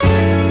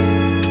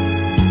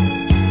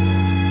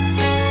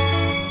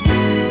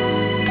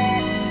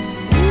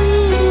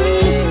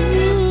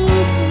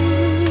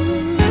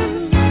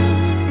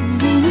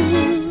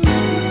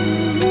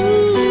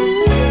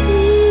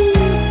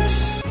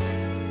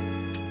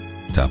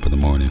Top of the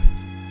morning.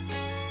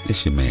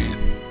 It's your man,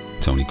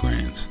 Tony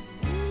Grands.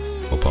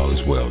 Hope all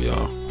is well,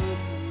 y'all.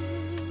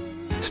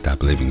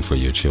 Stop living for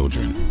your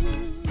children.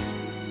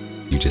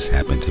 You just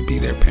happen to be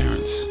their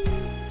parents.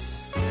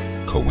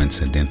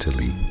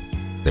 Coincidentally,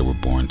 they were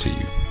born to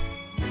you.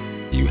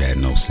 You had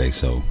no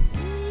say-so,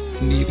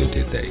 neither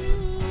did they.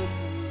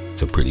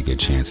 It's a pretty good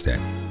chance that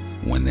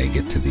when they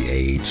get to the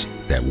age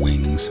that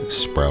wings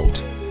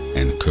sprout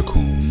and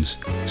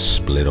cocoons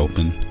split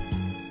open,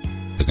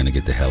 they're gonna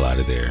get the hell out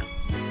of there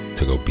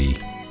to go be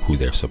who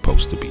they're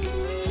supposed to be.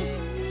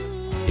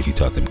 If you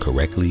taught them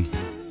correctly,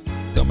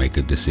 they'll make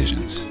good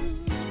decisions.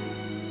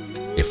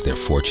 If they're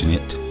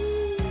fortunate,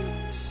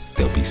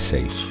 they'll be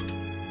safe.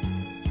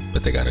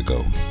 But they gotta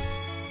go.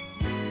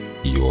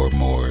 You're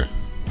more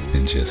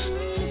than just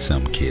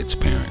some kid's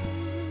parent.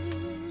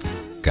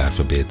 God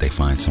forbid they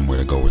find somewhere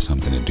to go or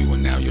something to do,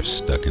 and now you're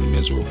stuck and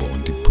miserable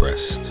and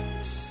depressed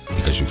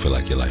because you feel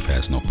like your life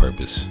has no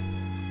purpose.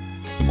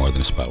 You're more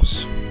than a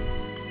spouse.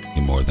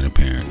 You're more than a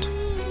parent.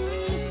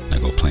 Now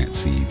go plant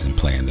seeds and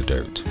play in the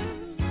dirt.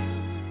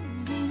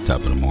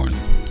 Top of the morning.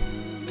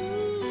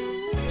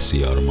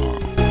 See y'all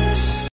tomorrow.